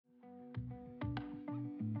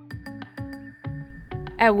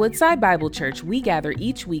At Woodside Bible Church, we gather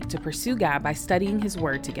each week to pursue God by studying His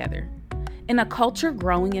Word together. In a culture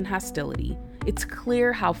growing in hostility, it's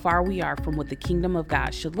clear how far we are from what the kingdom of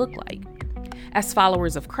God should look like. As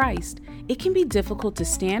followers of Christ, it can be difficult to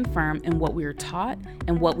stand firm in what we are taught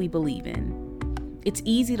and what we believe in. It's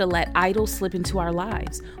easy to let idols slip into our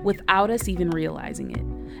lives without us even realizing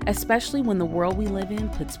it, especially when the world we live in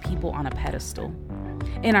puts people on a pedestal.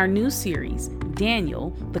 In our new series,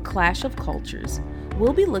 Daniel, The Clash of Cultures,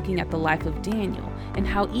 we'll be looking at the life of Daniel and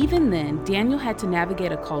how even then, Daniel had to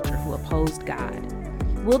navigate a culture who opposed God.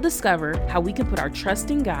 We'll discover how we can put our trust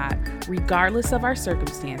in God regardless of our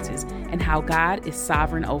circumstances and how God is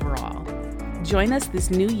sovereign over all. Join us this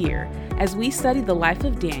new year as we study the life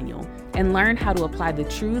of Daniel and learn how to apply the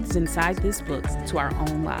truths inside this book to our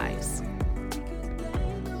own lives.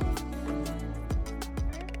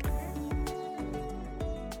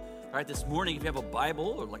 All right, this morning, if you have a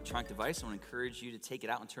Bible or electronic device, I want to encourage you to take it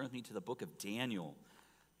out and turn with me to the book of Daniel.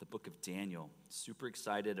 The book of Daniel. Super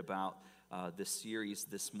excited about this series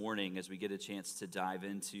this morning as we get a chance to dive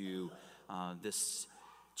into this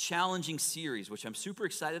challenging series, which I'm super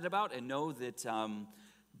excited about, and know that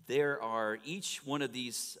there are each one of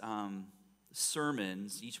these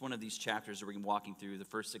sermons, each one of these chapters that we're walking through, the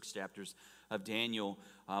first 6 chapters of Daniel,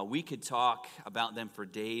 we could talk about them for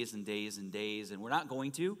days and days and days, and we're not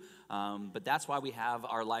going to, but that's why we have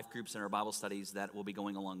our life groups and our Bible studies that will be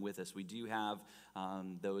going along with us. We do have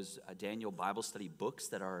those Daniel Bible study books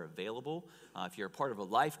that are available. If you're a part of a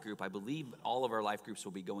life group, I believe all of our life groups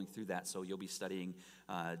will be going through that, so you'll be studying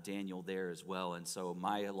Daniel there as well. And so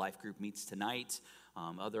my life group meets tonight.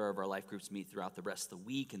 Other of our life groups meet throughout the rest of the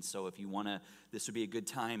week, and so if you want to, this would be a good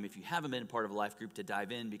time, if you haven't been part of a life group, to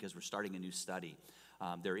dive in because we're starting a new study.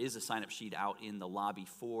 There is a sign-up sheet out in the lobby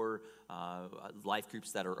for life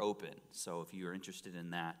groups that are open, so if you're interested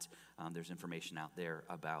in that, there's information out there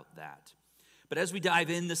about that. But as we dive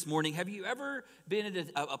in this morning, have you ever been at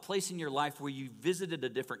a place in your life where you visited a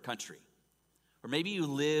different country? Or maybe you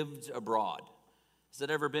lived abroad? Has that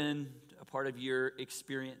ever been a part of your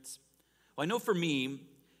experience? Well, I know for me,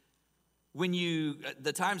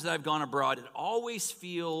 the times that I've gone abroad, it always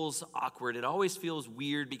feels awkward. It always feels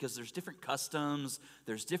weird because there's different customs,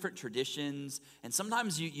 there's different traditions, and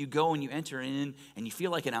sometimes you go and you enter in and you feel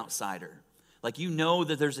like an outsider. Like you know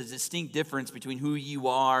that there's a distinct difference between who you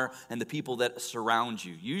are and the people that surround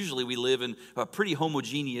you. Usually we live in a pretty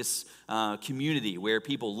homogeneous community where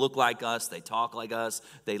people look like us, they talk like us,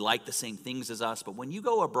 they like the same things as us. But when you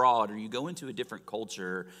go abroad or you go into a different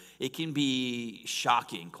culture, it can be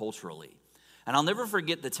shocking culturally. And I'll never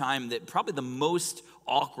forget the time that probably the most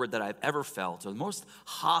awkward that I've ever felt, or the most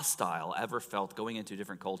hostile I ever felt going into a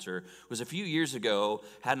different culture, was a few years ago.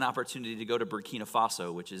 Had an opportunity to go to Burkina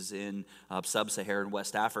Faso, which is in sub-Saharan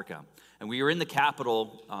West Africa. And we were in the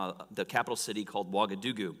capital city called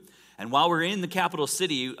Ouagadougou. And while we're in the capital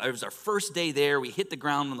city, it was our first day there. We hit the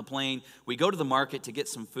ground on the plane. We go to the market to get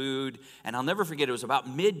some food. And I'll never forget, it was about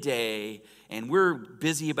midday, and we're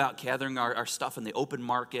busy about gathering our stuff in the open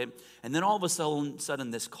market. And then all of a sudden,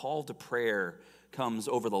 this call to prayer comes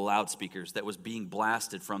over the loudspeakers that was being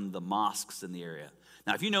blasted from the mosques in the area.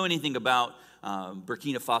 Now, if you know anything about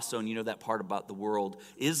Burkina Faso and you know that part about the world,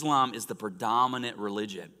 Islam is the predominant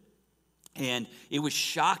religion. And it was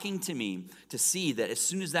shocking to me to see that as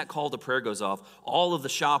soon as that call to prayer goes off, all of the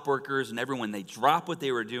shop workers and everyone, they drop what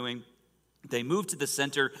they were doing. They move to the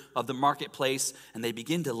center of the marketplace and they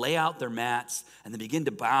begin to lay out their mats and they begin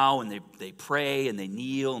to bow and they pray and they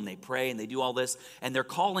kneel and they pray and they do all this. And they're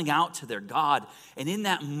calling out to their God. And in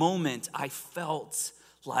that moment, I felt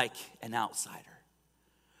like an outsider.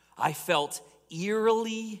 I felt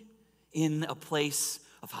eerily in a place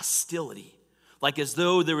of hostility. Like as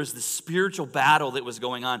though there was this spiritual battle that was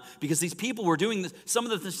going on. Because these people were doing some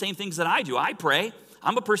of the same things that I do. I pray.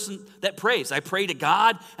 I'm a person that prays. I pray to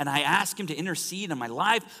God and I ask Him to intercede in my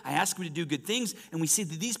life. I ask Him to do good things. And we see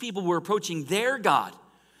that these people were approaching their God.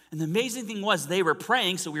 And the amazing thing was they were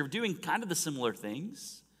praying, so we were doing kind of the similar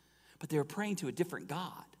things. But they were praying to a different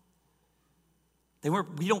God.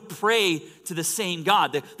 We don't pray to the same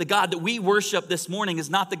God. The God that we worship this morning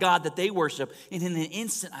is not the God that they worship. And in an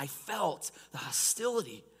instant, I felt the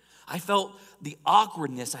hostility. I felt the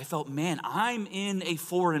awkwardness. I felt, man, I'm in a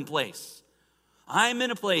foreign place. I'm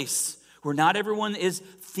in a place where not everyone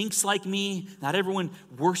thinks like me. Not everyone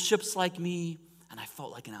worships like me. And I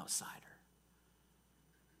felt like an outsider.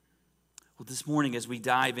 Well, this morning as we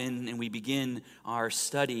dive in and we begin our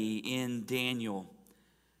study in Daniel,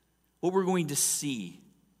 what we're going to see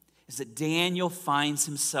is that Daniel finds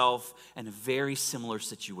himself in a very similar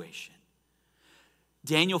situation.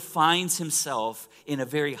 Daniel finds himself in a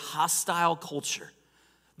very hostile culture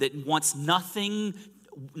that wants nothing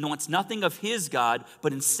of his God,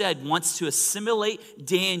 but instead wants to assimilate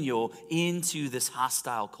Daniel into this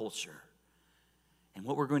hostile culture. And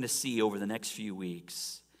what we're going to see over the next few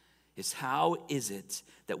weeks is how is it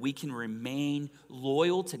that we can remain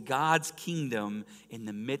loyal to God's kingdom in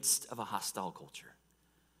the midst of a hostile culture.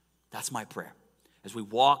 That's my prayer. As we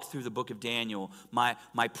walk through the book of Daniel,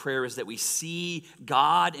 my prayer is that we see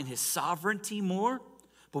God in his sovereignty more,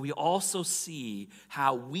 but we also see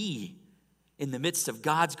how we, in the midst of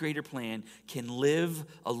God's greater plan, can live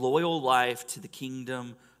a loyal life to the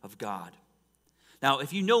kingdom of God. Now,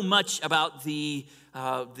 if you know much about the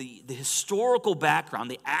historical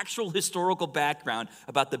background, the actual historical background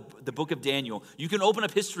about the book of Daniel, you can open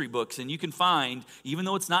up history books and you can find, even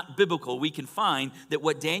though it's not biblical, we can find that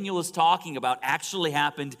what Daniel is talking about actually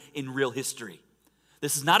happened in real history.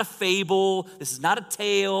 This is not a fable. This is not a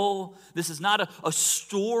tale. This is not a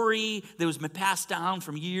story that was passed down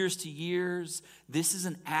from years to years. This is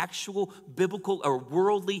an actual biblical or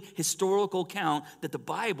worldly historical account that the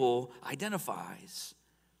Bible identifies.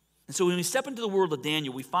 And so when we step into the world of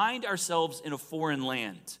Daniel, we find ourselves in a foreign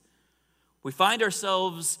land. We find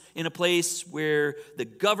ourselves in a place where the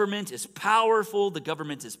government is powerful, the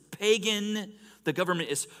government is pagan, the government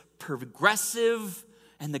is progressive,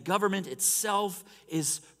 and the government itself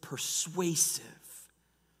is persuasive.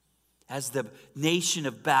 As the nation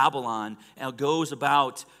of Babylon goes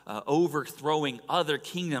about overthrowing other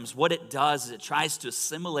kingdoms, what it does is it tries to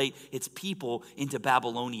assimilate its people into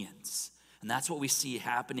Babylonians. And that's what we see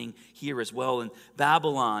happening here as well. And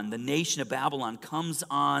Babylon, the nation of Babylon, comes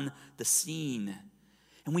on the scene.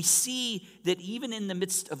 And we see that even in the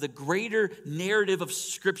midst of the greater narrative of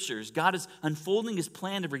scriptures, God is unfolding his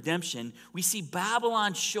plan of redemption. We see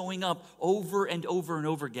Babylon showing up over and over and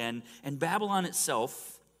over again. And Babylon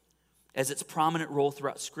itself, as its prominent role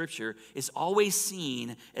throughout scripture, is always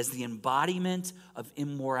seen as the embodiment of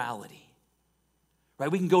immorality.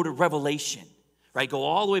 Right? We can go to Revelation. Right? Go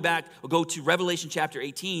all the way back. We'll go to Revelation chapter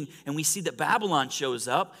 18, and we see that Babylon shows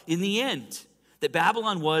up in the end. That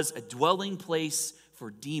Babylon was a dwelling place for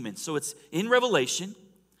demons. So it's in Revelation,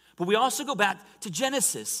 but we also go back to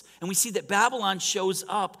Genesis, and we see that Babylon shows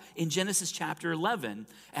up in Genesis chapter 11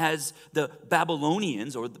 as the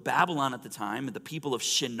Babylonians, or the Babylon at the time, the people of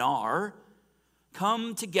Shinar,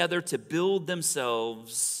 come together to build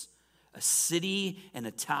themselves a city and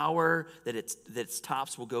a tower that its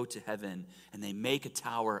tops will go to heaven, and they make a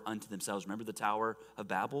tower unto themselves. Remember the Tower of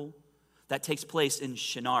Babel? That takes place in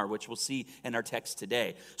Shinar, which we'll see in our text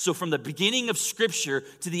today. So from the beginning of Scripture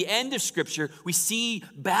to the end of Scripture, we see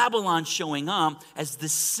Babylon showing up as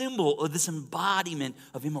this symbol or this embodiment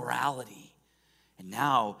of immorality. And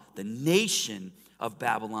now the nation of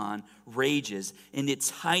Babylon rages. In its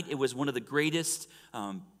height, it was one of the greatest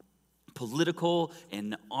political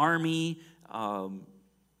and army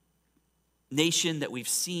nation that we've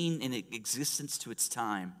seen in existence to its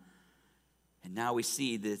time. And now we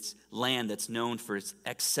see this land that's known for its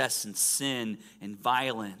excess and sin and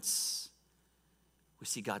violence. We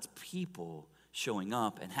see God's people showing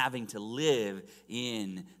up and having to live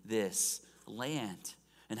in this land.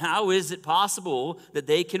 And how is it possible that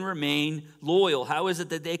they can remain loyal? How is it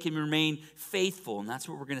that they can remain faithful? And that's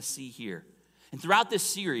what we're going to see here. And throughout this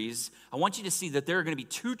series, I want you to see that there are going to be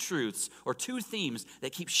two truths or two themes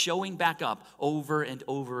that keep showing back up over and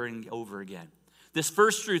over and over again. This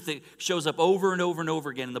first truth that shows up over and over and over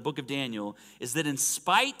again in the book of Daniel is that in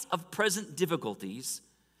spite of present difficulties,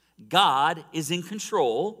 God is in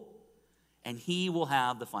control and he will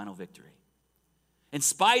have the final victory. In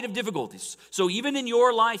spite of difficulties. So even in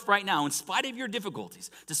your life right now, in spite of your difficulties,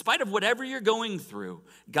 despite of whatever you're going through,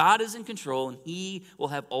 God is in control and he will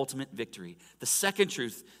have ultimate victory. The second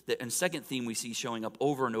truth and second theme we see showing up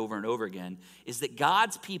over and over and over again is that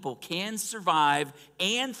God's people can survive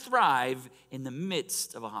and thrive in the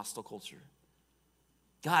midst of a hostile culture.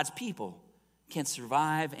 God's people can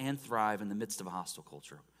survive and thrive in the midst of a hostile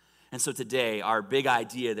culture. And so today, our big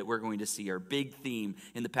idea that we're going to see, our big theme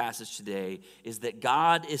in the passage today, is that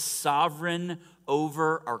God is sovereign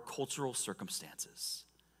over our cultural circumstances.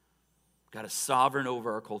 God is sovereign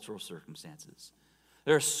over our cultural circumstances.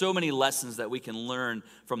 There are so many lessons that we can learn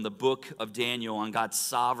from the book of Daniel on God's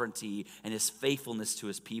sovereignty and his faithfulness to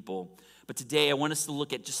his people. But today, I want us to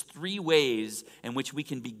look at just 3 ways in which we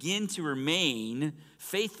can begin to remain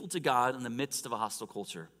faithful to God in the midst of a hostile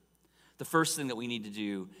culture. The first thing that we need to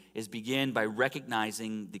do is begin by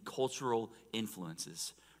recognizing the cultural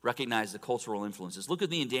influences. Recognize the cultural influences. Look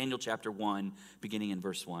with me in Daniel chapter 1, beginning in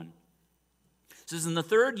verse 1. It says, in the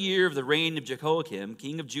 3rd year of the reign of Jehoiakim,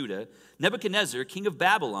 king of Judah, Nebuchadnezzar, king of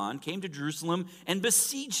Babylon, came to Jerusalem and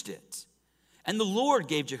besieged it. And the Lord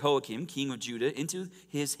gave Jehoiakim, king of Judah, into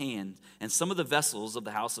his hand, and some of the vessels of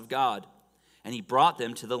the house of God. And he brought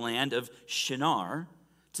them to the land of Shinar,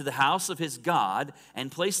 to the house of his God,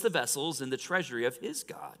 and placed the vessels in the treasury of his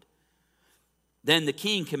God. Then the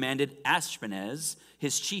king commanded Ashpenaz,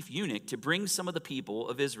 his chief eunuch, to bring some of the people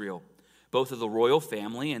of Israel, both of the royal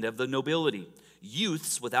family and of the nobility,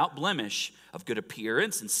 youths without blemish, of good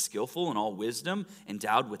appearance and skillful in all wisdom,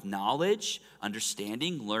 endowed with knowledge,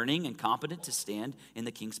 understanding, learning, and competent to stand in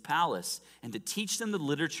the king's palace, and to teach them the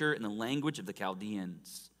literature and the language of the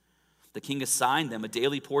Chaldeans. The king assigned them a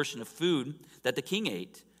daily portion of food that the king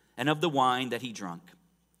ate, and of the wine that he drank.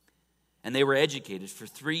 And they were educated for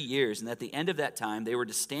 3 years, and at the end of that time they were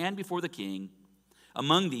to stand before the king.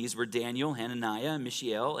 Among these were Daniel, Hananiah,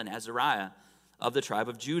 Mishael, and Azariah of the tribe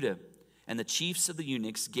of Judah. And the chiefs of the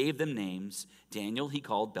eunuchs gave them names. Daniel he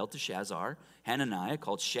called Belteshazzar, Hananiah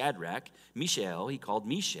called Shadrach, Mishael he called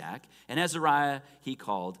Meshach, and Azariah he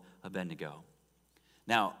called Abednego.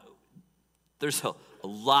 Now, there's a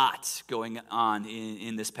lot going on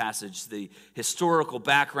in this passage, the historical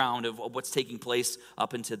background of what's taking place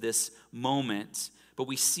up into this moment. But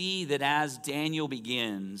we see that as Daniel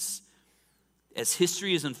begins, as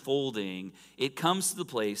history is unfolding, it comes to the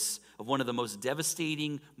place of one of the most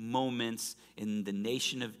devastating moments in the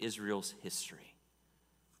nation of Israel's history.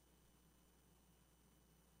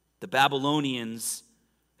 The Babylonians,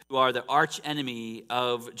 who are the arch enemy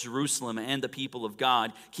of Jerusalem and the people of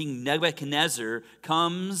God, King Nebuchadnezzar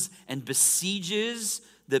comes and besieges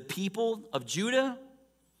the people of Judah,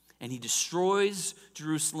 and he destroys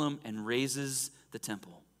Jerusalem and razes the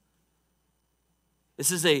temple. This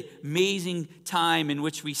is an amazing time in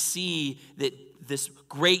which we see that this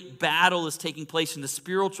great battle is taking place in the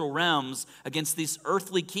spiritual realms against this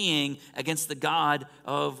earthly king, against the God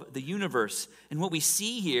of the universe. And what we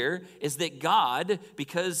see here is that God,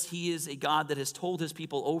 because he is a God that has told his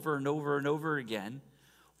people over and over and over again,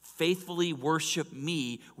 faithfully worship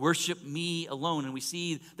me alone. And we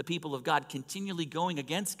see the people of God continually going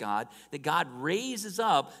against God, that God raises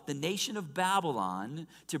up the nation of Babylon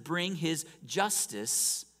to bring his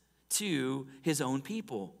justice to his own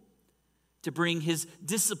people, to bring his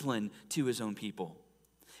discipline to his own people.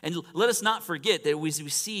 And let us not forget that we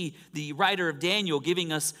see the writer of Daniel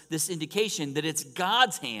giving us this indication that it's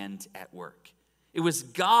God's hand at work. It was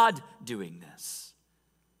God doing this.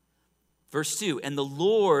 Verse 2, and the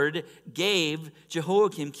Lord gave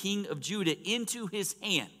Jehoiakim, king of Judah, into his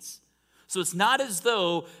hands. So it's not as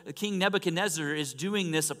though King Nebuchadnezzar is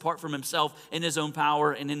doing this apart from himself in his own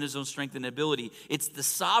power and in his own strength and ability. It's the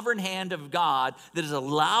sovereign hand of God that is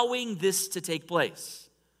allowing this to take place.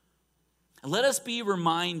 And let us be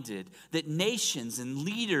reminded that nations and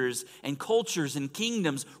leaders and cultures and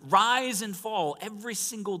kingdoms rise and fall every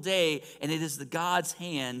single day, and it is the God's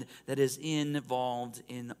hand that is involved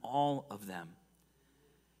in all of them.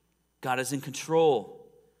 God is in control,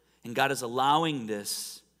 and God is allowing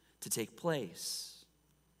this to take place.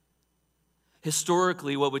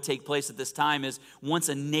 Historically, what would take place at this time is once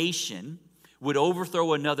a nation would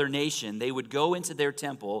overthrow another nation, they would go into their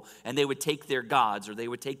temple and they would take their gods, or they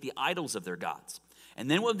would take the idols of their gods.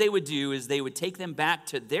 And then what they would do is they would take them back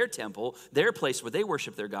to their temple, their place where they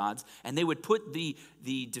worship their gods, and they would put the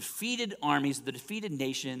defeated armies, the defeated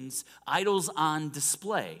nations' idols on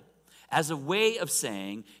display as a way of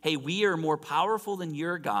saying, hey, we are more powerful than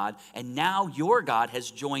your God, and now your God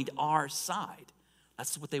has joined our side.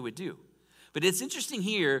 That's what they would do. But it's interesting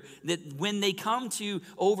here that when they come to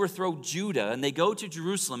overthrow Judah and they go to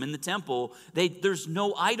Jerusalem in the temple, there's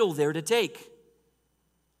no idol there to take.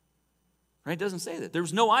 Right? It doesn't say that.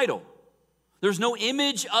 There's no idol. There's no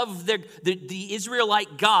image of the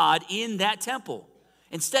Israelite God in that temple.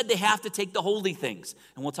 Instead, they have to take the holy things.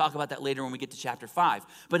 And we'll talk about that later when we get to chapter 5.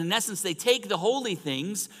 But in essence, they take the holy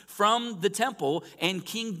things from the temple, and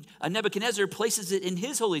King Nebuchadnezzar places it in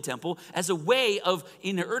his holy temple as a way of,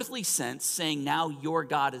 in an earthly sense, saying, now your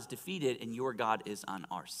God is defeated and your God is on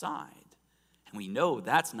our side. And we know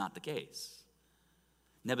that's not the case.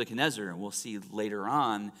 Nebuchadnezzar, and we'll see later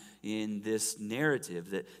on in this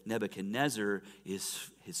narrative that Nebuchadnezzar is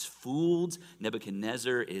fooled.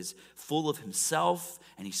 Nebuchadnezzar is full of himself,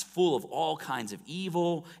 and he's full of all kinds of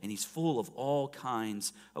evil, and he's full of all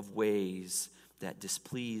kinds of ways that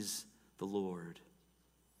displease the Lord.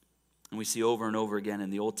 And we see over and over again in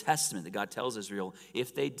the Old Testament that God tells Israel,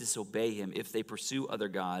 if they disobey him, if they pursue other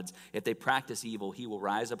gods, if they practice evil, he will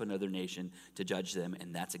rise up another nation to judge them.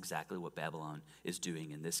 And that's exactly what Babylon is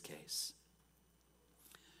doing in this case.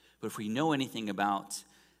 But if we know anything about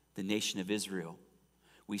the nation of Israel,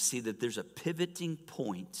 we see that there's a pivoting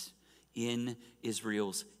point in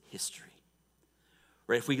Israel's history.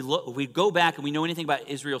 Right? If we go back and we know anything about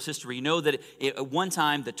Israel's history, you know that at one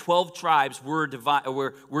time the 12 tribes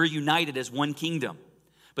were united as one kingdom.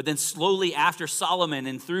 But then slowly after Solomon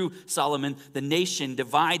and through Solomon, the nation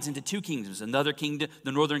divides into two kingdoms, another kingdom,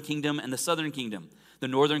 the northern kingdom and the southern kingdom. The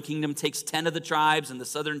northern kingdom takes 10 of the tribes, and the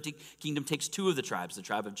southern kingdom takes 2 of the tribes, the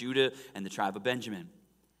tribe of Judah and the tribe of Benjamin.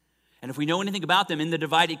 And if we know anything about them, in the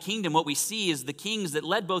divided kingdom, what we see is the kings that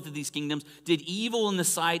led both of these kingdoms did evil in the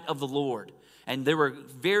sight of the Lord. And there were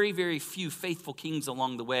very, very few faithful kings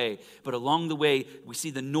along the way. But along the way, we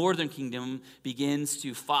see the northern kingdom begins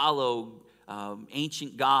to follow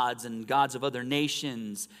ancient gods and gods of other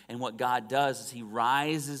nations. And what God does is he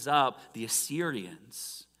rises up the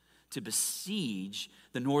Assyrians to besiege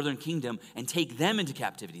the northern kingdom and take them into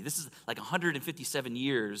captivity. This is like 157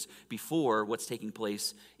 years before what's taking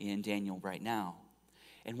place in Daniel right now.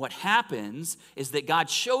 And what happens is that God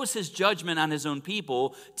shows his judgment on his own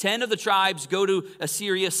people. 10 of the tribes go to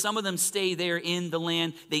Assyria. Some of them stay there in the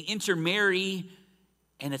land. They intermarry.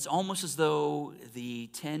 And it's almost as though the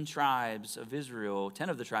 10 of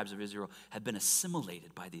the tribes of Israel have been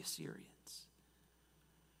assimilated by the Assyrians.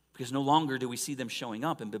 Because no longer do we see them showing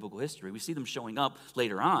up in biblical history. We see them showing up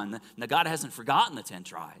later on. Now, God hasn't forgotten the 10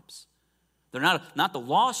 tribes. They're not the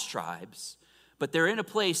lost tribes, but they're in a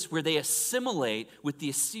place where they assimilate with the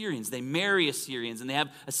Assyrians. They marry Assyrians, and they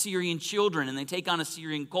have Assyrian children, and they take on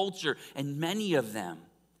Assyrian culture. And many of them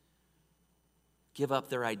give up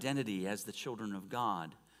their identity as the children of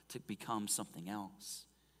God to become something else.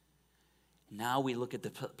 Now we look at the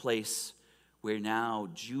place where now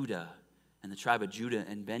Judah and the tribe of Judah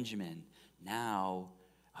and Benjamin now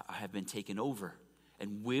have been taken over.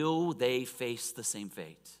 And will they face the same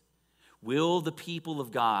fate? Will the people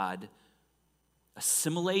of God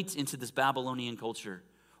assimilate into this Babylonian culture,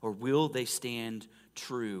 or will they stand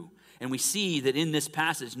true? And we see that in this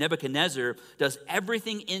passage, Nebuchadnezzar does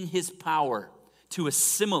everything in his power to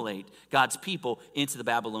assimilate God's people into the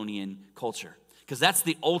Babylonian culture, because that's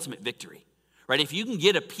the ultimate victory, right? If you can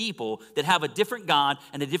get a people that have a different God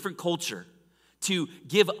and a different culture to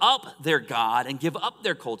give up their God and give up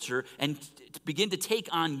their culture and begin to take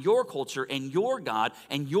on your culture and your God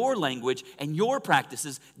and your language and your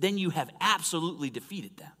practices, then you have absolutely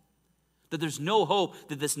defeated them. That there's no hope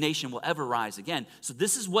that this nation will ever rise again. So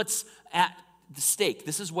this is what's at the stake.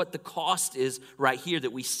 This is what the cost is right here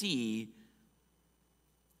that we see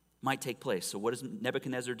might take place. So what does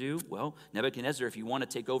Nebuchadnezzar do? Well, Nebuchadnezzar, if you want to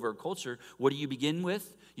take over a culture, what do you begin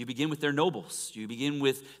with? You begin with their nobles. You begin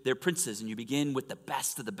with their princes, and you begin with the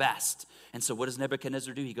best of the best. And so what does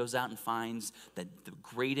Nebuchadnezzar do? He goes out and finds the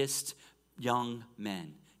greatest young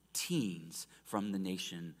men, teens from the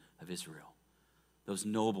nation of Israel, those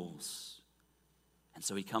nobles. And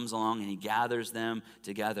so he comes along and he gathers them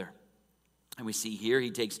together. And we see here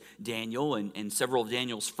he takes Daniel, and several of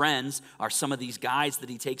Daniel's friends are some of these guys that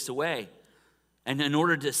he takes away. And in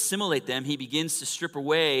order to assimilate them, he begins to strip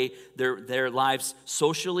away their lives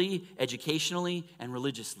socially, educationally, and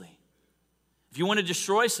religiously. If you want to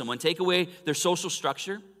destroy someone, take away their social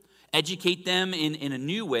structure, educate them in a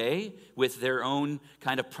new way with their own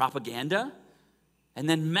kind of propaganda, and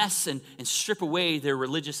then mess and strip away their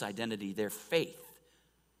religious identity, their faith.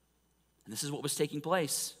 And this is what was taking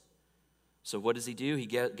place. So what does he do? He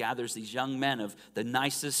gathers these young men, of the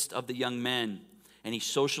nicest of the young men, and he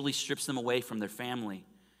socially strips them away from their family.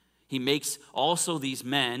 He makes also these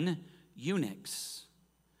men eunuchs.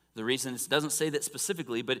 The reason it doesn't say that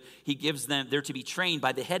specifically, but he gives them, they're to be trained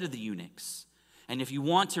by the head of the eunuchs. And if you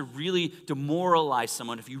want to really demoralize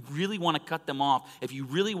someone, if you really want to cut them off, if you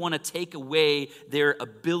really want to take away their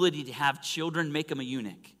ability to have children, make them a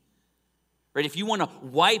eunuch. Right? If you want to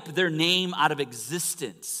wipe their name out of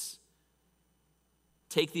existence,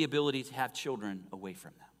 take the ability to have children away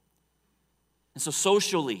from them. And so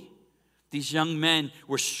socially, these young men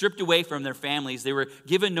were stripped away from their families. They were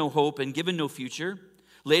given no hope and given no future.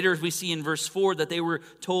 Later, we see in verse 4 that they were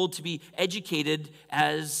told to be educated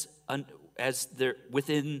as they're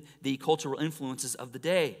within the cultural influences of the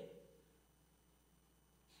day.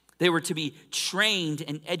 They were to be trained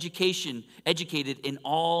and educated in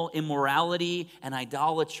all immorality and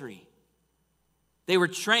idolatry. They were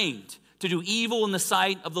trained to do evil in the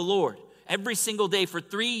sight of the Lord every single day for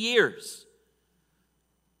 3 years.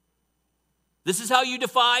 This is how you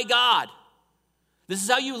defy God. This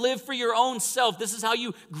is how you live for your own self. This is how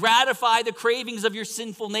you gratify the cravings of your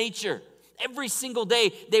sinful nature. Every single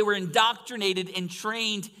day, they were indoctrinated and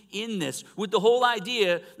trained in this with the whole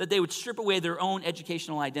idea that they would strip away their own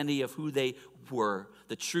educational identity of who they were,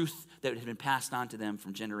 the truth that had been passed on to them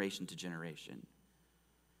from generation to generation.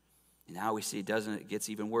 And now we see it gets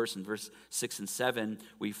even worse. In verse 6 and 7,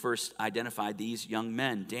 we first identified these young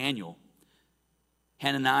men, Daniel,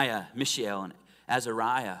 Hananiah, Mishael, and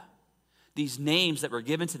Azariah. These names that were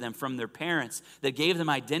given to them from their parents that gave them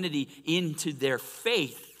identity into their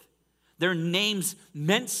faith. Their names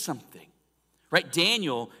meant something. Right?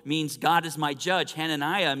 Daniel means God is my judge.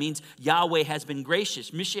 Hananiah means Yahweh has been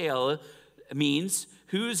gracious. Mishael means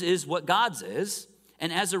whose is what God's is.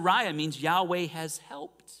 And Azariah means Yahweh has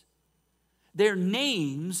helped. Their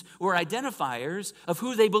names were identifiers of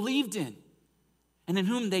who they believed in and in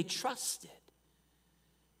whom they trusted.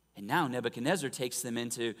 And now Nebuchadnezzar takes them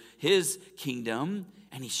into his kingdom,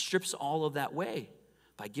 and he strips all of that away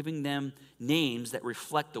by giving them names that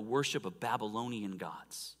reflect the worship of Babylonian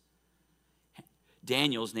gods.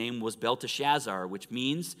 Daniel's name was Belteshazzar, which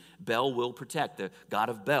means Bel will protect. The God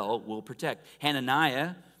of Bel will protect.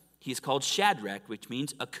 Hananiah, he's called Shadrach, which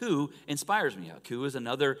means Aku inspires me. Aku is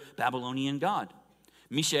another Babylonian god.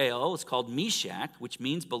 Mishael is called Meshach, which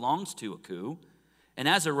means belongs to Aku. And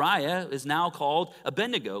Azariah is now called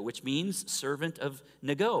Abednego, which means servant of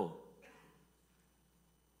Nego.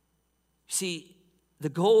 See, the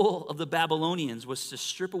goal of the Babylonians was to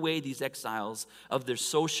strip away these exiles of their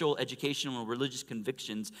social, educational, and religious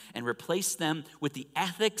convictions and replace them with the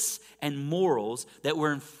ethics and morals that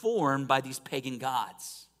were informed by these pagan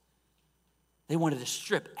gods. They wanted to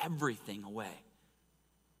strip everything away.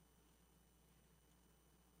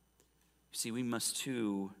 See, we must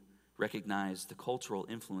too recognize the cultural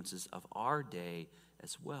influences of our day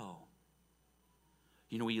as well.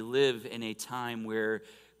 You know, we live in a time where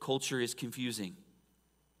culture is confusing,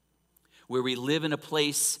 where we live in a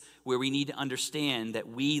place where we need to understand that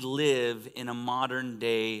we live in a modern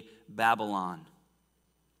day Babylon.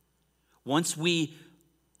 Once we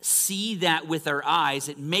see that with our eyes,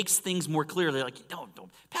 it makes things more clearly. Like, don't,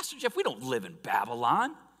 Pastor Jeff, we don't live in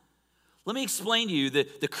Babylon. Let me explain to you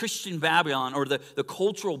the Christian Babylon, or the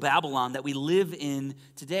cultural Babylon that we live in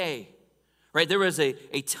today. Right? There was a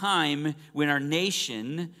time when our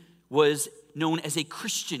nation was known as a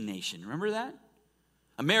Christian nation. Remember that?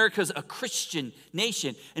 America's a Christian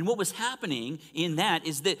nation. And what was happening in that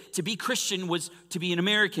is that to be Christian was to be an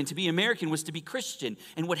American. To be American was to be Christian.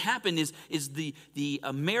 And what happened is the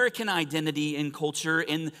American identity and culture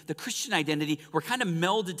and the Christian identity were kind of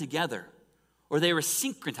melded together, or they were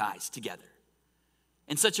syncretized together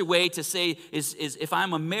in such a way to say is if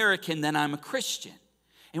I'm American, then I'm a Christian.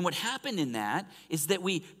 And what happened in that is that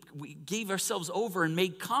we gave ourselves over and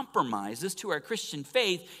made compromises to our Christian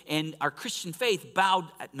faith, and our Christian faith bowed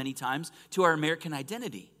at many times to our American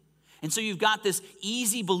identity. And so you've got this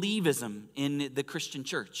easy believism in the Christian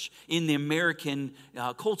church, in the American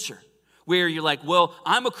culture, where you're like, well,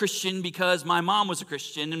 I'm a Christian because my mom was a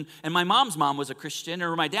Christian, and my mom's mom was a Christian,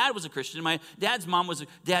 or my dad was a Christian, and my dad's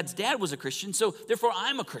dad was a Christian, so therefore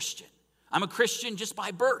I'm a Christian. I'm a Christian just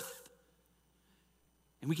by birth.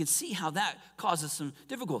 And we can see how that causes some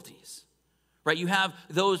difficulties, right? You have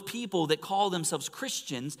those people that call themselves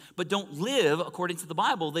Christians but don't live according to the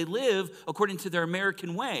Bible. They live according to their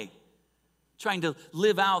American way, trying to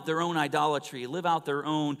live out their own idolatry, live out their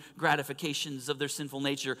own gratifications of their sinful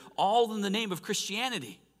nature, all in the name of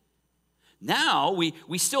Christianity. Now,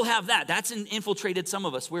 we still have that. That's infiltrated some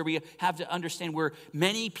of us, where we have to understand where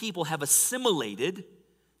many people have assimilated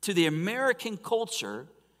to the American culture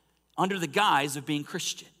under the guise of being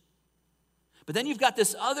Christian. But then you've got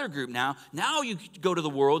this other group now. Now you go to the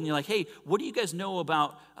world and you're like, hey, what do you guys know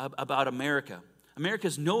about America? America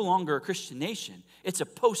is no longer a Christian nation. It's a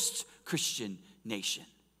post-Christian nation.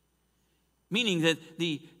 Meaning that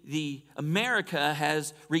the America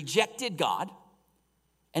has rejected God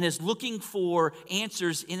and is looking for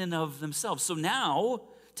answers in and of themselves. So now,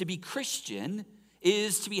 to be Christian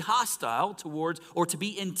is to be hostile towards, or to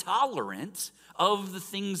be intolerant of the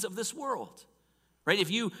things of this world, right? If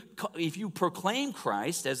you proclaim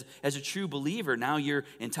Christ as a true believer, now you're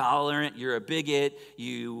intolerant, you're a bigot,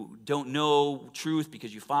 you don't know truth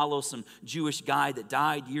because you follow some Jewish guy that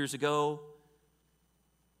died years ago.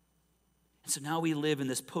 And so now we live in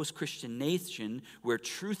this post-Christian nation where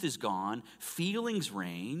truth is gone, feelings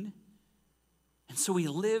reign. And so we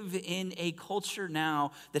live in a culture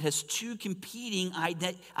now that has two competing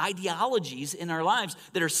ideologies in our lives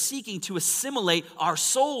that are seeking to assimilate our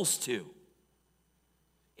souls to.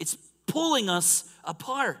 It's pulling us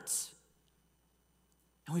apart.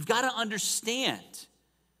 And we've got to understand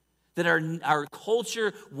that our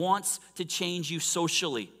culture wants to change you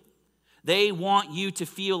socially. They want you to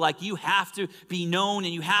feel like you have to be known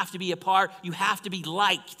and you have to be a part, you have to be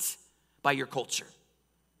liked by your culture.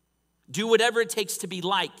 Do whatever it takes to be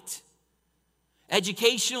liked.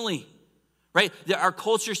 Educationally, right? Our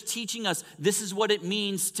culture's teaching us this is what it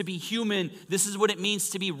means to be human. This is what it means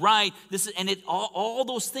to be right. All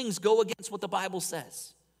those things go against what the Bible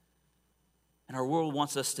says. And our world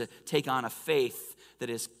wants us to take on a faith that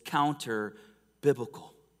is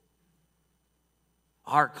counter-biblical.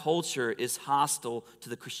 Our culture is hostile to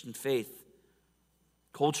the Christian faith.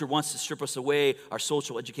 Culture wants to strip us away our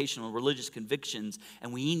social, educational, and religious convictions,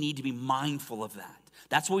 and we need to be mindful of that.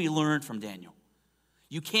 That's what we learned from Daniel.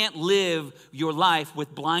 You can't live your life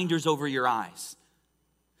with blinders over your eyes.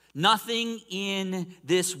 Nothing in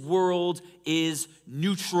this world is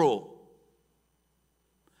neutral.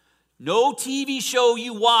 No TV show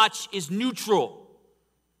you watch is neutral.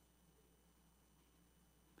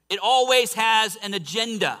 It always has an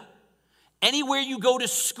agenda. Anywhere you go to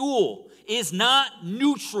school is not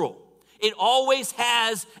neutral. It always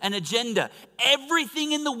has an agenda.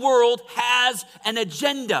 Everything in the world has an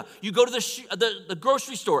agenda. You go to the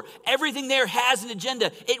grocery store, everything there has an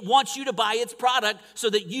agenda. It wants you to buy its product so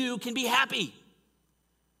that you can be happy.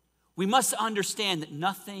 We must understand that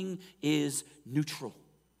nothing is neutral.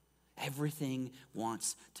 Everything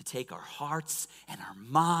wants to take our hearts and our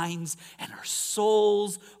minds and our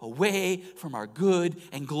souls away from our good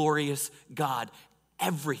and glorious God.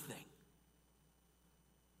 Everything.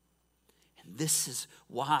 And this is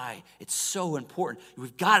why it's so important.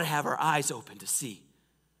 We've got to have our eyes open to see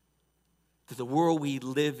that the world we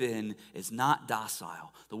live in is not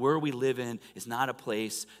docile. The world we live in is not a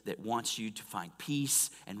place that wants you to find peace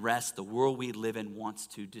and rest. The world we live in wants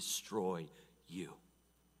to destroy you.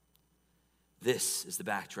 This is the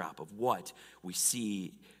backdrop of what we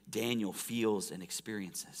see Daniel feels and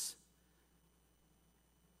experiences.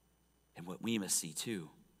 And what we must see too.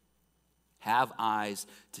 Have eyes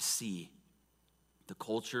to see the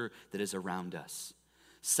culture that is around us.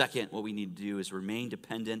 Second, what we need to do is remain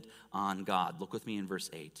dependent on God. Look with me in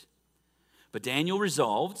verse 8. But Daniel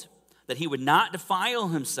resolved that he would not defile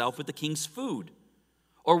himself with the king's food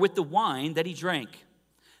or with the wine that he drank.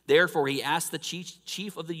 Therefore, he asked the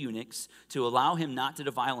chief of the eunuchs to allow him not to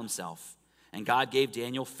defile himself. And God gave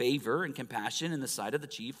Daniel favor and compassion in the sight of the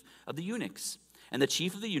chief of the eunuchs. And the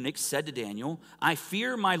chief of the eunuchs said to Daniel, I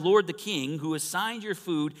fear my lord the king, who assigned your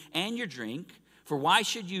food and your drink. For why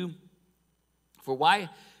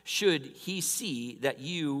should he see that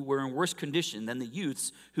you were in worse condition than the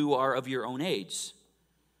youths who are of your own age?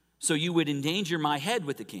 So you would endanger my head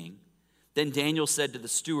with the king. Then Daniel said to the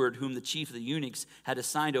steward, whom the chief of the eunuchs had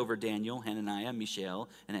assigned over Daniel, Hananiah, Mishael,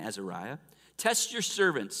 and Azariah, test your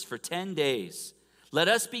servants for 10 days. Let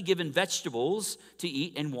us be given vegetables to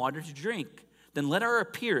eat and water to drink. Then let our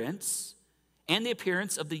appearance and the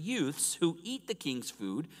appearance of the youths who eat the king's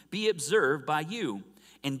food be observed by you,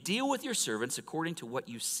 and deal with your servants according to what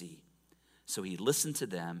you see. So he listened to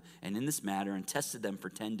them, and in this matter, and tested them for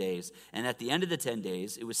 10 days. And at the end of the 10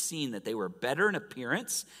 days, it was seen that they were better in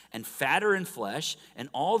appearance and fatter in flesh, and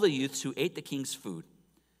all the youths who ate the king's food,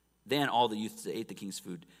 than all the youths that ate the king's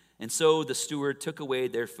food. And so the steward took away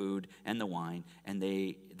their food and the wine, and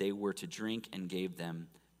they were to drink and gave them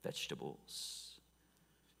vegetables.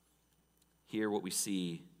 Here what we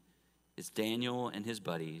see is Daniel and his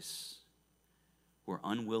buddies were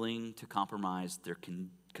unwilling to compromise their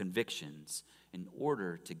convictions in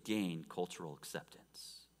order to gain cultural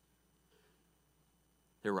acceptance.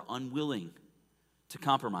 They were unwilling to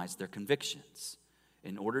compromise their convictions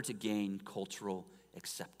in order to gain cultural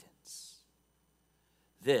acceptance.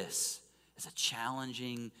 This is a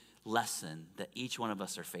challenging lesson that each one of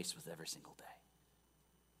us are faced with every single day.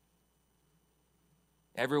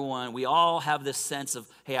 We all have this sense of,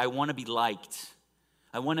 hey, I want to be liked.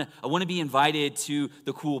 I want to be invited to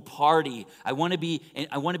the cool party. I want to be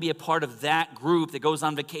a part of that group that goes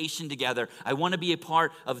on vacation together. I want to be a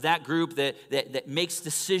part of that group that makes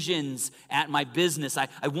decisions at my business.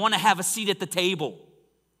 I want to have a seat at the table.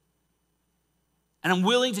 And I'm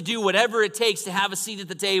willing to do whatever it takes to have a seat at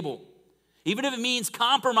the table, even if it means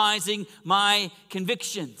compromising my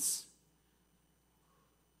convictions.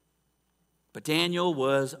 But Daniel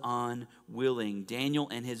was unwilling. Daniel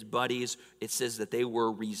and his buddies, it says that they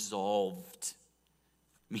were resolved,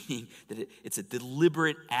 meaning that it's a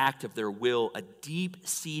deliberate act of their will, a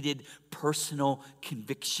deep-seated personal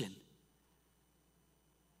conviction.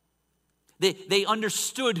 They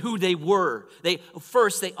understood who they were. They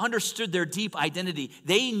understood their deep identity.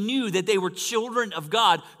 They knew that they were children of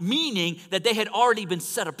God, meaning that they had already been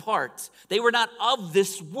set apart. They were not of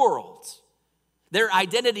this world. Their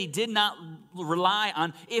identity did not rely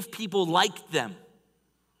on if people liked them.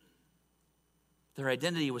 Their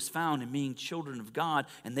identity was found in being children of God,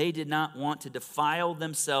 and they did not want to defile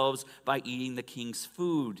themselves by eating the king's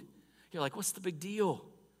food. You're like, what's the big deal?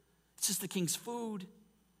 It's just the king's food.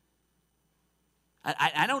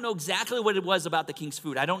 I don't know exactly what it was about the king's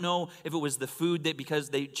food. I don't know if it was the food that because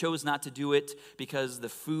they chose not to do it, because the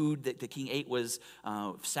food that the king ate was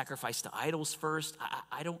sacrificed to idols first.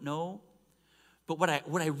 I don't know. But what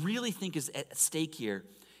I really think is at stake here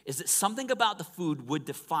is that something about the food would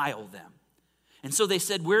defile them. And so they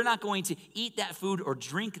said, we're not going to eat that food or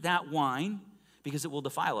drink that wine because it will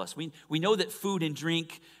defile us. We know that food and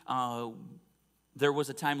drink, there was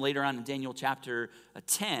a time later on in Daniel chapter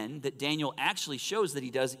 10 that Daniel actually shows that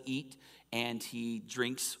he does eat and he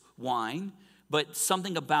drinks wine. But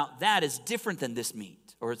something about that is different than this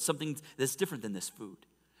meat, or it's something that's different than this food.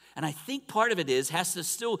 And I think part of it has to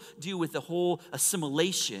still do with the whole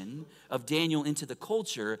assimilation of Daniel into the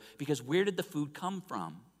culture, because where did the food come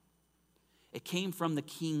from? It came from the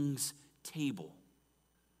king's table.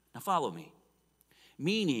 Now follow me.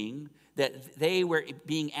 Meaning that they were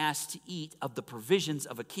being asked to eat of the provisions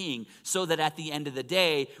of a king, so that at the end of the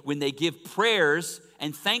day, when they give prayers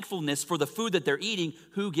and thankfulness for the food that they're eating,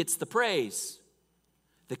 who gets the praise?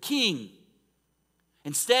 The king.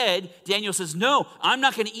 Instead, Daniel says, no, I'm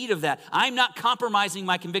not going to eat of that. I'm not compromising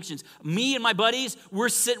my convictions. Me and my buddies, we're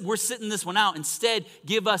sitting this one out. Instead,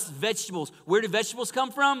 give us vegetables. Where do vegetables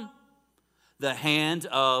come from? The hand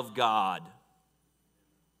of God.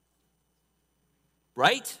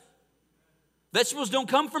 Right? Vegetables don't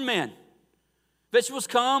come from man. Vegetables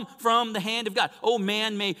come from the hand of God. Oh,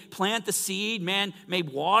 man may plant the seed, man may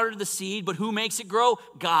water the seed, but who makes it grow?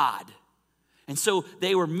 God. And so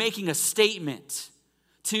they were making a statement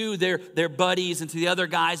to their buddies and to the other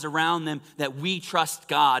guys around them that we trust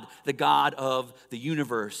God, the God of the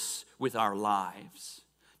universe, with our lives.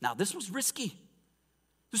 Now, this was risky.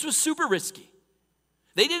 This was super risky.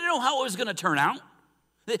 They didn't know how it was going to turn out.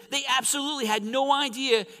 They absolutely had no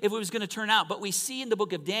idea if it was going to turn out. But we see in the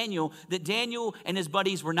book of Daniel that Daniel and his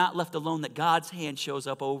buddies were not left alone, that God's hand shows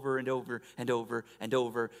up over and over and over and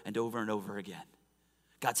over and over and over again.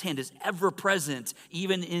 God's hand is ever present,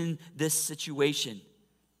 even in this situation.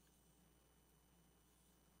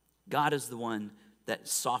 God is the one that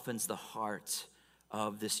softens the heart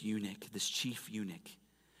of this eunuch, this chief eunuch.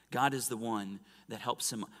 God is the one that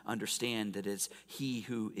helps him understand that it's he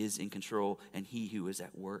who is in control and he who is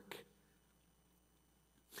at work.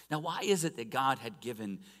 Now, why is it that God had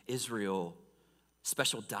given Israel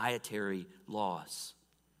special dietary laws?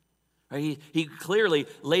 Right? He clearly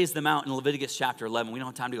lays them out in Leviticus chapter 11. We don't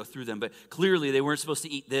have time to go through them, but clearly they weren't supposed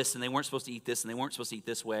to eat this, and they weren't supposed to eat this, and they weren't supposed to eat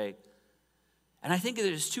this way. And I think it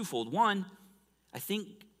is twofold. One, I think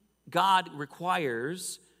God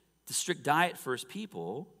requires the strict diet for his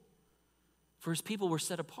people, for his people were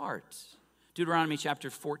set apart. Deuteronomy chapter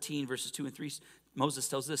 14, verses 2 and 3, Moses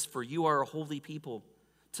tells this, "For you are a holy people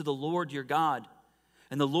to the Lord your God,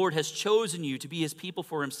 and the Lord has chosen you to be his people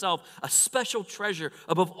for himself, a special treasure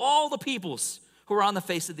above all the peoples who are on the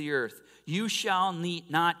face of the earth. You shall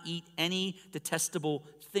not eat any detestable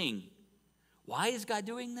thing." Why is God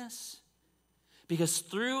doing this? Because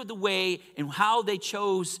through the way and how they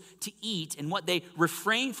chose to eat and what they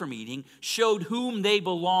refrained from eating showed whom they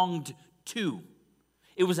belonged to.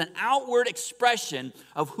 It was an outward expression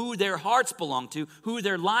of who their hearts belonged to, who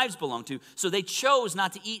their lives belonged to. So they chose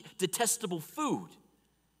not to eat detestable food.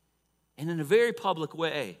 And in a very public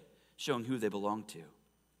way, showing who they belonged to.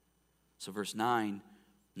 So verse 9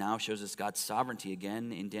 now shows us God's sovereignty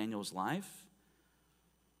again in Daniel's life.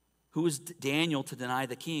 Who is Daniel to deny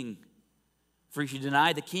the king? For if you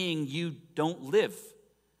deny the king, you don't live.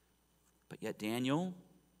 But yet Daniel,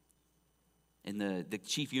 and the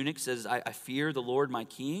chief eunuch says, I fear the Lord my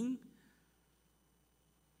king.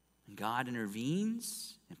 And God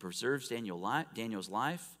intervenes and preserves Daniel's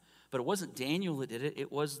life. But it wasn't Daniel that did it,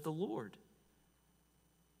 it was the Lord.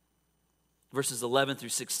 Verses 11 through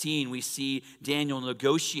 16, we see Daniel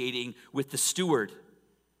negotiating with the steward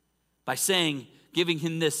by giving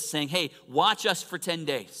him this, saying, hey, watch us for 10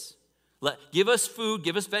 days. Give us food,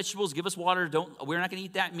 give us vegetables, give us water. We're not going to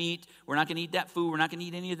eat that meat. We're not going to eat that food. We're not going to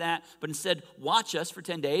eat any of that. But instead, watch us for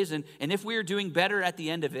 10 days. And if we're doing better at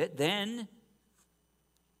the end of it, then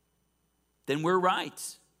we're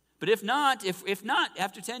right. But if not,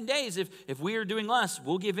 after 10 days, if we are doing less,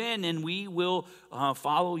 we'll give in and we will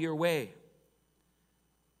follow your way.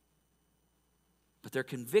 But their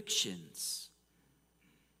convictions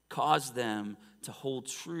caused them to hold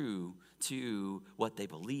true to what they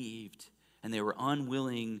believed, and they were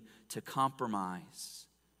unwilling to compromise.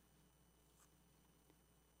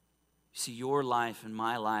 See, your life and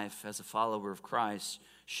my life as a follower of Christ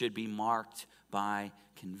should be marked by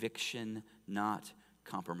conviction, not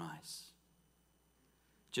compromise.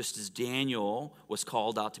 Just as Daniel was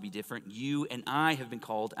called out to be different, you and I have been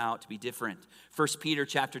called out to be different. 1 Peter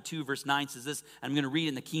chapter 2, verse 9 says this, and I'm going to read it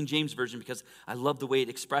in the King James Version because I love the way it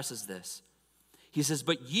expresses this. He says,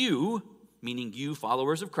 but you, meaning you,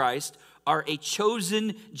 followers of Christ, are a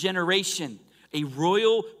chosen generation, a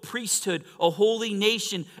royal priesthood, a holy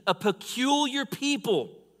nation, a peculiar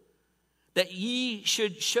people, that ye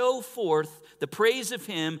should show forth the praise of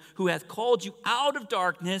him who hath called you out of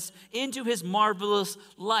darkness into his marvelous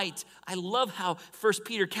light. I love how 1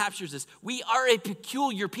 Peter captures this. We are a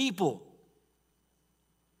peculiar people.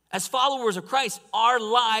 As followers of Christ, our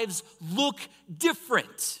lives look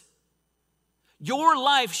different. Your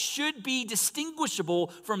life should be distinguishable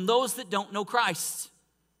from those that don't know Christ.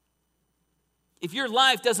 If your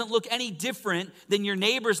life doesn't look any different than your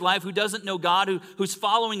neighbor's life who doesn't know God, who's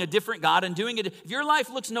following a different God and doing it, if your life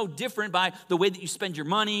looks no different by the way that you spend your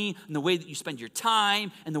money and the way that you spend your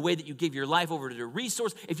time and the way that you give your life over to the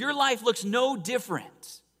resource, if your life looks no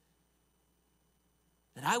different,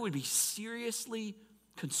 then I would be seriously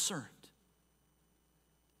concerned.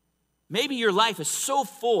 Maybe your life is so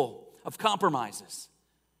full of compromises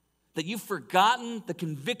that you've forgotten the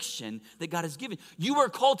conviction that God has given. You are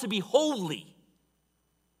called to be holy.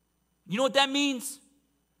 You know what that means?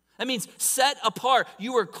 That means set apart.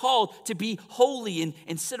 You are called to be holy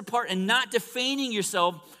and set apart and not defaning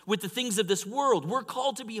yourself with the things of this world. We're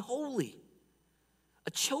called to be holy.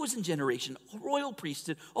 A chosen generation, a royal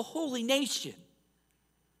priesthood, a holy nation.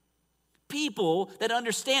 People that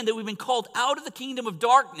understand that we've been called out of the kingdom of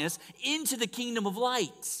darkness into the kingdom of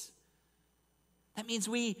light. That means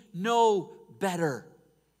we know better.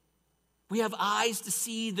 We have eyes to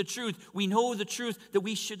see the truth. We know the truth that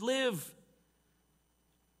we should live.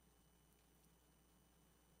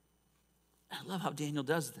 I love how Daniel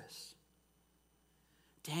does this.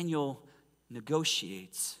 Daniel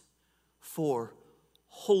negotiates for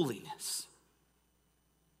holiness.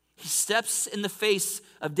 He steps in the face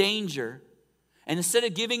of danger, and instead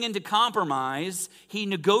of giving in to compromise, he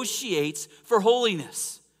negotiates for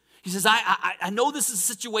holiness. He says, I know this is a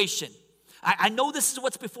situation. I know this is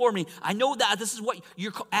what's before me. I know that this is what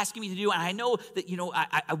you're asking me to do. And I know that,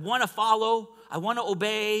 I want to follow. I want to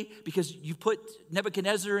obey because you put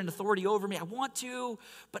Nebuchadnezzar in authority over me. I want to,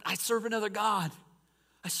 but I serve another God.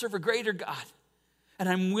 I serve a greater God. And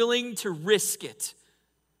I'm willing to risk it.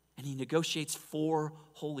 And he negotiates for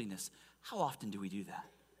holiness. How often do we do that?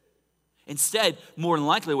 Instead, more than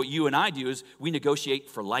likely, what you and I do is we negotiate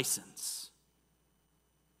for license.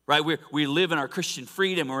 Right? We live in our Christian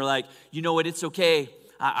freedom. We're like, you know what? It's okay.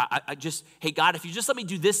 I just, hey, God, if you just let me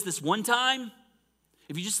do this one time,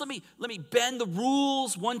 if you just let me bend the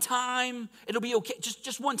rules one time, it'll be okay.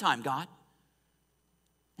 Just one time, God.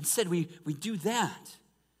 Instead, we do that.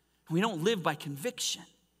 We don't live by conviction.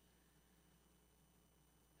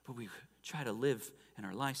 But we try to live in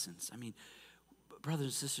our license. I mean, brothers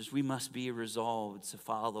and sisters, we must be resolved to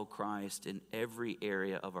follow Christ in every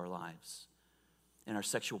area of our lives. In our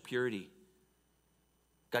sexual purity,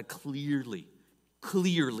 God clearly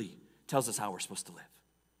tells us how we're supposed to live.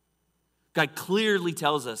 God clearly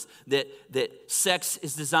tells us that sex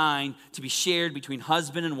is designed to be shared between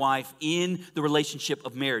husband and wife in the relationship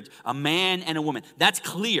of marriage, a man and a woman. That's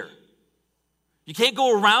clear. You can't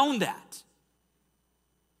go around that.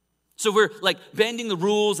 So we're like bending the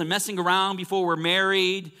rules and messing around before we're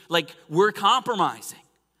married, like we're compromising.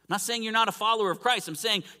 I'm not saying you're not a follower of Christ. I'm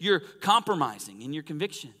saying you're compromising in your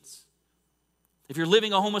convictions. If you're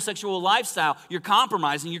living a homosexual lifestyle, you're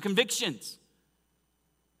compromising your convictions.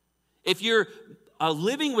 If you're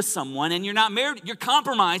living with someone and you're not married, you're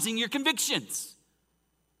compromising your convictions.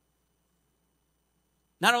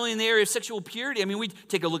 Not only in the area of sexual purity, I mean, we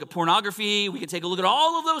take a look at pornography, we can take a look at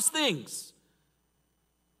all of those things.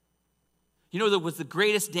 You know what the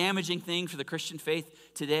greatest damaging thing for the Christian faith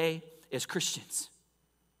today is Christians.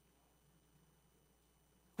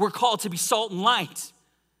 We're called to be salt and light,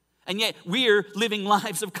 and yet we're living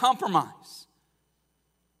lives of compromise.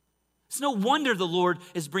 It's no wonder the Lord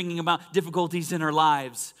is bringing about difficulties in our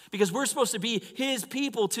lives because we're supposed to be his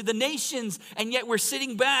people to the nations, and yet we're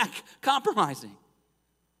sitting back compromising.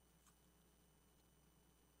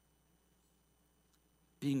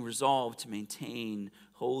 Being resolved to maintain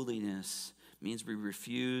holiness means we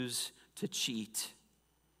refuse to cheat.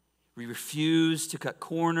 We refuse to cut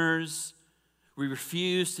corners. We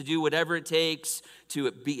refuse to do whatever it takes to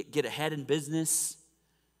get ahead in business.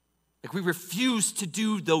 Like we refuse to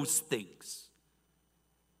do those things.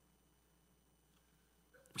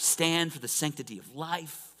 We stand for the sanctity of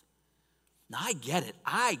life. Now I get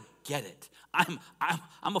it.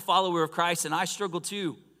 I'm a follower of Christ and I struggle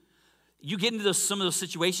too. You get into some of those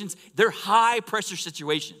situations, they're high-pressure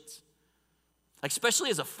situations. Like, especially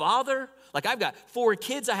as a father, like I've got 4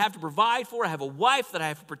 kids I have to provide for. I have a wife that I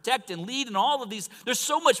have to protect and lead, and all of these. There's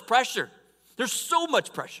so much pressure. There's so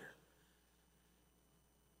much pressure.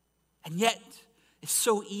 And yet, it's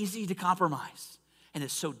so easy to compromise. And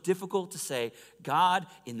it's so difficult to say, God,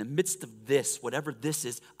 in the midst of this, whatever this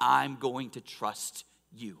is, I'm going to trust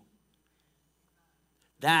you.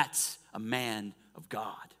 That's a man of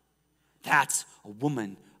God. That's a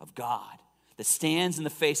woman of God that stands in the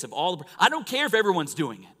face of all the... I don't care if everyone's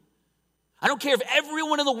doing it. I don't care if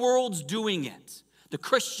everyone in the world's doing it. The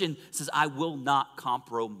Christian says, I will not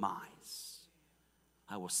compromise.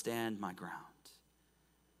 I will stand my ground.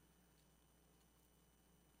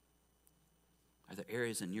 Are there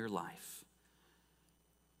areas in your life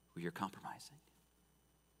where you're compromising?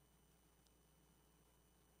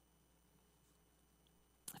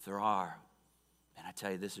 If there are, and I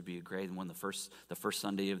tell you, this would be a great one, the first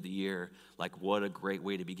Sunday of the year. Like, what a great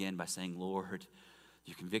way to begin by saying, Lord,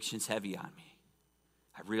 your conviction's heavy on me.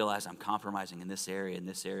 I realize I'm compromising in this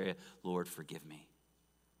area, Lord, forgive me.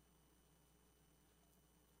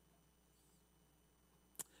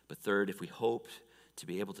 But third, if we hope to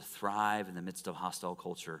be able to thrive in the midst of hostile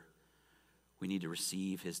culture, we need to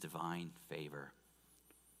receive his divine favor.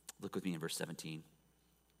 Look with me in verse 17.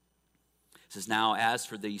 It says, now as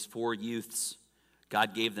for these 4 youths,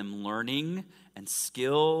 God gave them learning and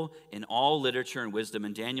skill in all literature and wisdom,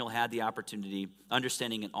 and Daniel had the opportunity,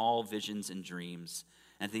 understanding in all visions and dreams.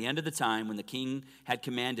 And at the end of the time, when the king had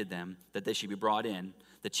commanded them that they should be brought in,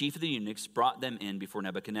 the chief of the eunuchs brought them in before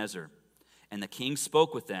Nebuchadnezzar. And the king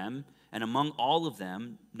spoke with them, and among all of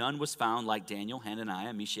them, none was found like Daniel,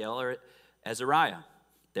 Hananiah, Mishael, or Azariah.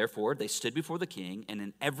 Therefore, they stood before the king, and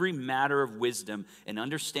in every matter of wisdom and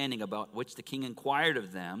understanding about which the king inquired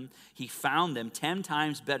of them, he found them 10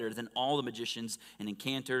 times better than all the magicians and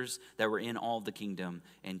enchanters that were in all the kingdom.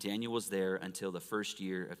 And Daniel was there until the first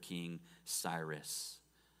year of King Cyrus.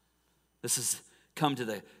 This has come to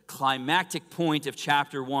the climactic point of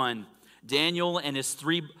chapter 1. Daniel and his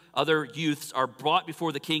 3 other youths are brought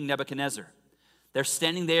before the king Nebuchadnezzar. They're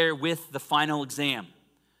standing there with the final exam.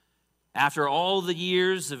 After all the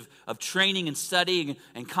years of training and studying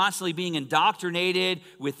and constantly being indoctrinated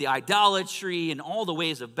with the idolatry and all the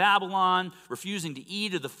ways of Babylon, refusing to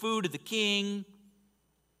eat of the food of the king,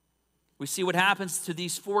 we see what happens to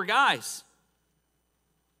these 4 guys.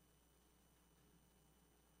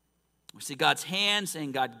 We see God's hand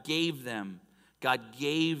saying God gave them. God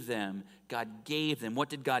gave them. God gave them. What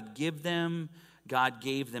did God give them? God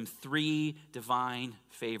gave them 3 divine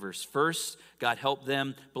favors. First, God helped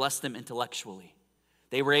them, blessed them intellectually.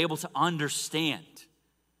 They were able to understand,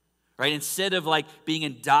 right? Instead of like being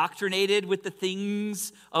indoctrinated with the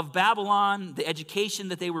things of Babylon, the education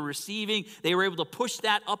that they were receiving, they were able to push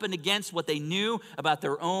that up and against what they knew about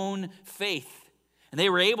their own faith. And they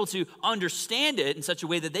were able to understand it in such a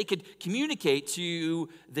way that they could communicate to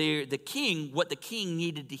the king what the king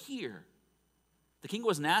needed to hear. The king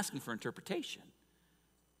wasn't asking for interpretation.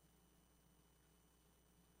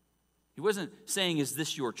 He wasn't saying, is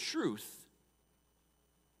this your truth?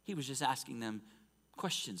 He was just asking them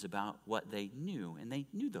questions about what they knew. And they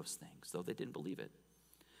knew those things, though they didn't believe it.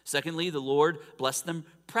 Secondly, the Lord blessed them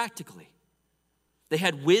practically. They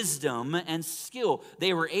had wisdom and skill.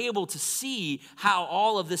 They were able to see how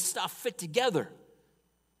all of this stuff fit together.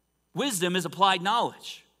 Wisdom is applied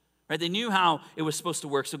knowledge, right? They knew how it was supposed to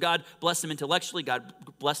work. So God blessed them intellectually, God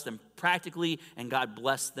blessed them practically, and God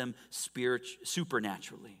blessed them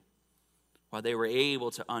supernaturally. While they were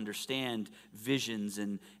able to understand visions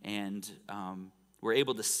and were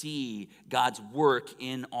able to see God's work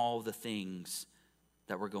in all the things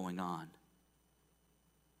that were going on.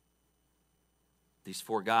 These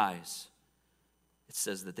 4 guys, it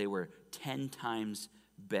says that they were 10 times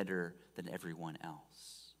better than everyone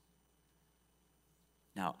else.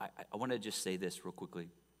 Now, I want to just say this real quickly.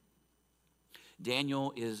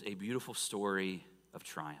 Daniel is a beautiful story of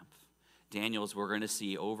triumph. Daniel, as we're going to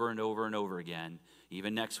see over and over and over again,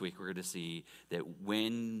 even next week, we're going to see that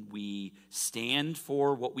when we stand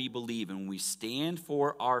for what we believe and when we stand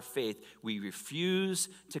for our faith, we refuse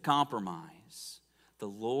to compromise. The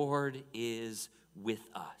Lord is with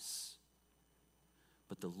us.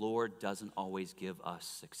 But the Lord doesn't always give us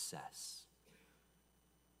success.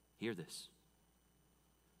 Hear this.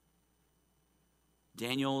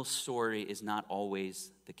 Daniel's story is not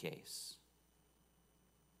always the case.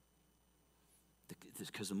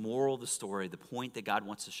 Because the moral of the story, the point that God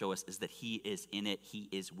wants to show us is that he is in it, he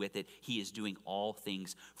is with it, he is doing all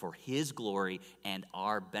things for his glory and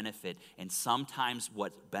our benefit. And sometimes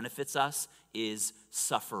what benefits us is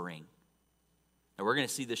suffering. And we're going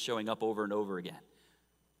to see this showing up over and over again.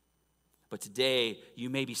 But today,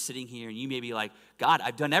 you may be sitting here and you may be like, God,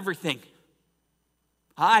 I've done everything.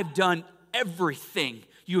 I've done everything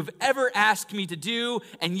you have ever asked me to do,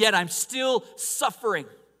 and yet I'm still suffering.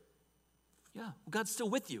 Yeah, well, God's still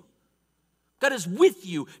with you. God is with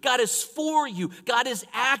you. God is for you. God is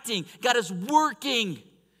acting. God is working.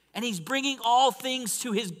 And he's bringing all things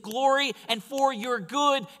to his glory and for your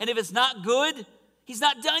good. And if it's not good, he's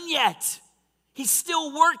not done yet. He's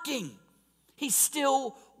still working. He's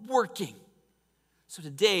still working. So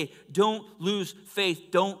today, don't lose faith.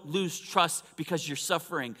 Don't lose trust because you're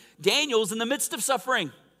suffering. Daniel's in the midst of suffering.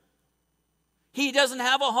 He doesn't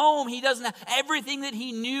have a home. He doesn't have everything that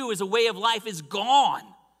he knew as a way of life is gone.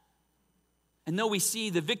 And though we see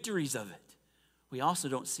the victories of it, we also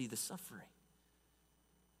don't see the suffering.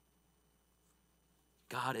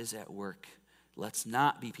 God is at work. Let's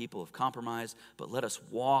not be people of compromise, but let us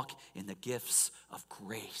walk in the gifts of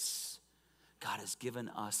grace. God has given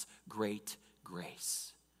us great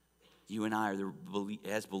grace. You and I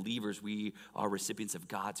as believers, we are recipients of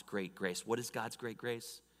God's great grace. What is God's great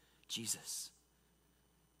grace? Jesus.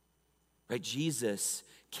 Right? Jesus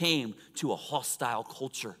came to a hostile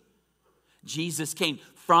culture. Jesus came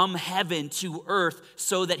from heaven to earth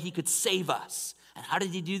so that he could save us. And how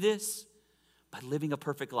did he do this? By living a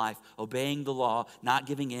perfect life, obeying the law, not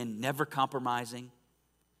giving in, never compromising.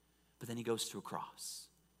 But then he goes to a cross.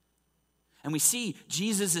 And we see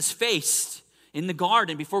Jesus is faced in the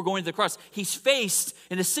garden before going to the cross. He's faced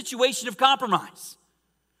in a situation of compromise.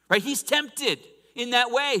 Right? He's tempted in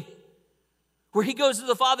that way. Where he goes to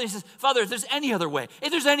the Father and he says, Father, if there's any other way,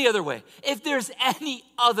 if there's any other way, if there's any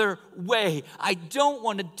other way, I don't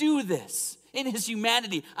want to do this. In his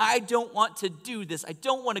humanity, I don't want to do this. I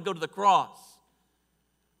don't want to go to the cross.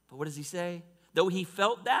 But what does he say? Though he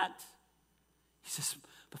felt that, he says,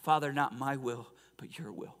 but Father, not my will, but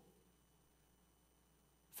your will.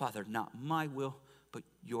 Father, not my will, but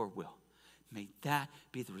your will. May that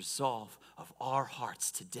be the resolve of our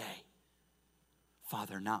hearts today.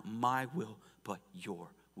 Father, not my will, but your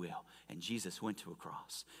will. And Jesus went to a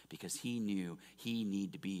cross because he knew he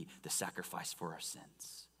needed to be the sacrifice for our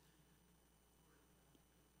sins.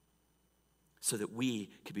 So that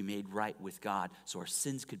we could be made right with God, so our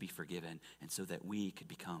sins could be forgiven, and so that we could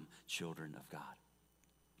become children of God.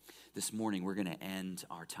 This morning, we're going to end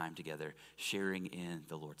our time together sharing in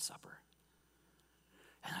the Lord's Supper.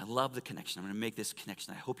 And I love the connection. I'm going to make this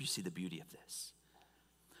connection. I hope you see the beauty of this.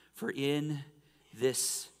 For in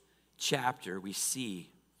this chapter, we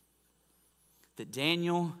see that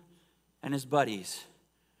Daniel and his buddies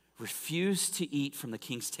refused to eat from the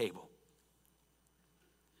king's table.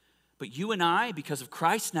 But you and I, because of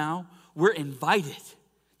Christ now, we're invited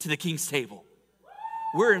to the king's table.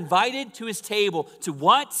 We're invited to his table to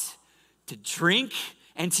what? To drink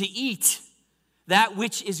and to eat that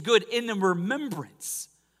which is good in the remembrance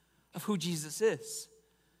of who Jesus is.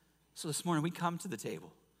 So this morning we come to the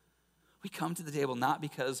table. We come to the table not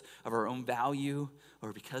because of our own value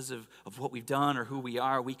or because of what we've done or who we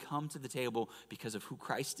are. We come to the table because of who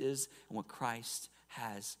Christ is and what Christ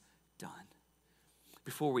has done.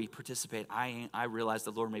 Before we participate, I realize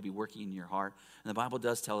the Lord may be working in your heart. And the Bible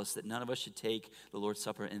does tell us that none of us should take the Lord's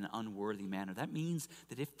Supper in an unworthy manner. That means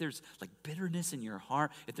that if there's like bitterness in your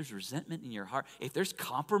heart, if there's resentment in your heart, if there's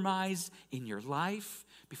compromise in your life,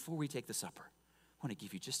 before we take the supper, I want to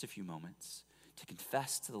give you just a few moments to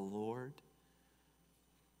confess to the Lord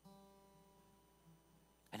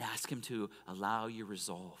and ask him to allow your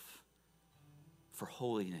resolve for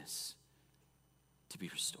holiness to be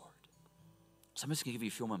restored. So I'm just going to give you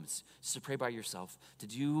a few moments just to pray by yourself, to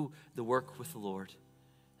do the work with the Lord,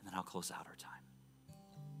 and then I'll close out our time.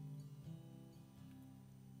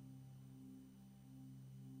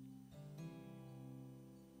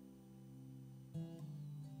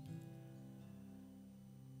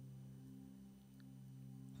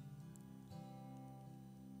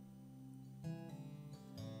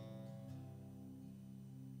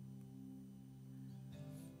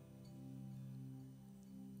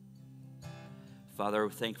 Father,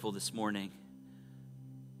 we're thankful this morning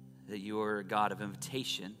that you are a God of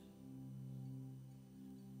invitation,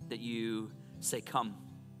 that you say, come.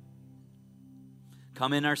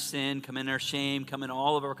 Come in our sin, come in our shame, come in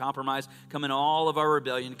all of our compromise, come in all of our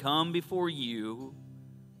rebellion, come before you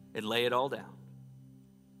and lay it all down.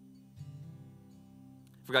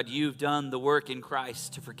 For God, you've done the work in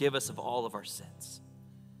Christ to forgive us of all of our sins,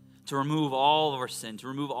 to remove all of our sin, to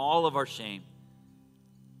remove all of our shame.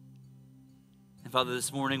 And Father,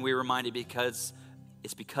 this morning we're reminded because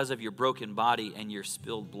of your broken body and your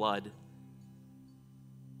spilled blood.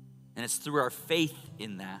 And it's through our faith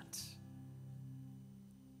in that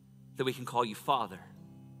that we can call you Father.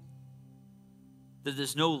 That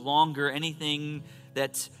there's no longer anything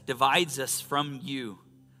that divides us from you.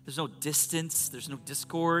 There's no distance, there's no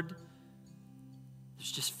discord.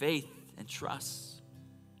 There's just faith and trust.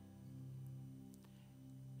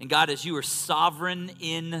 And God, as you are sovereign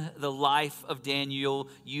in the life of Daniel,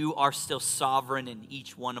 you are still sovereign in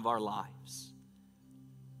each one of our lives.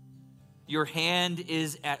 Your hand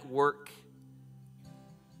is at work.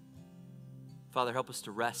 Father, help us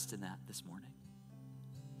to rest in that this morning.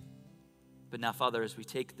 But now, Father, as we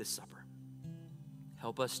take this supper,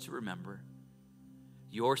 help us to remember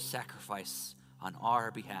your sacrifice on our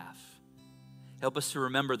behalf. Help us to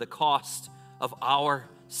remember the cost of our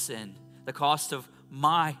sin, the cost of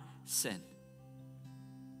my sin.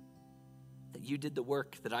 That you did the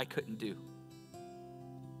work that I couldn't do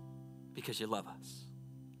because you love us.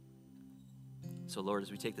 So, Lord,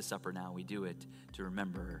 as we take the supper now, we do it to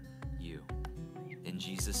remember you. In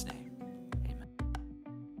Jesus' name, amen.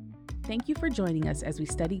 Thank you for joining us as we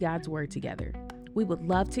study God's Word together. We would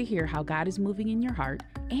love to hear how God is moving in your heart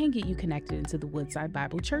and get you connected into the Woodside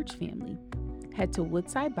Bible Church family. Head to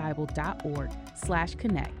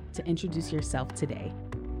woodsidebible.org/connect to introduce yourself today.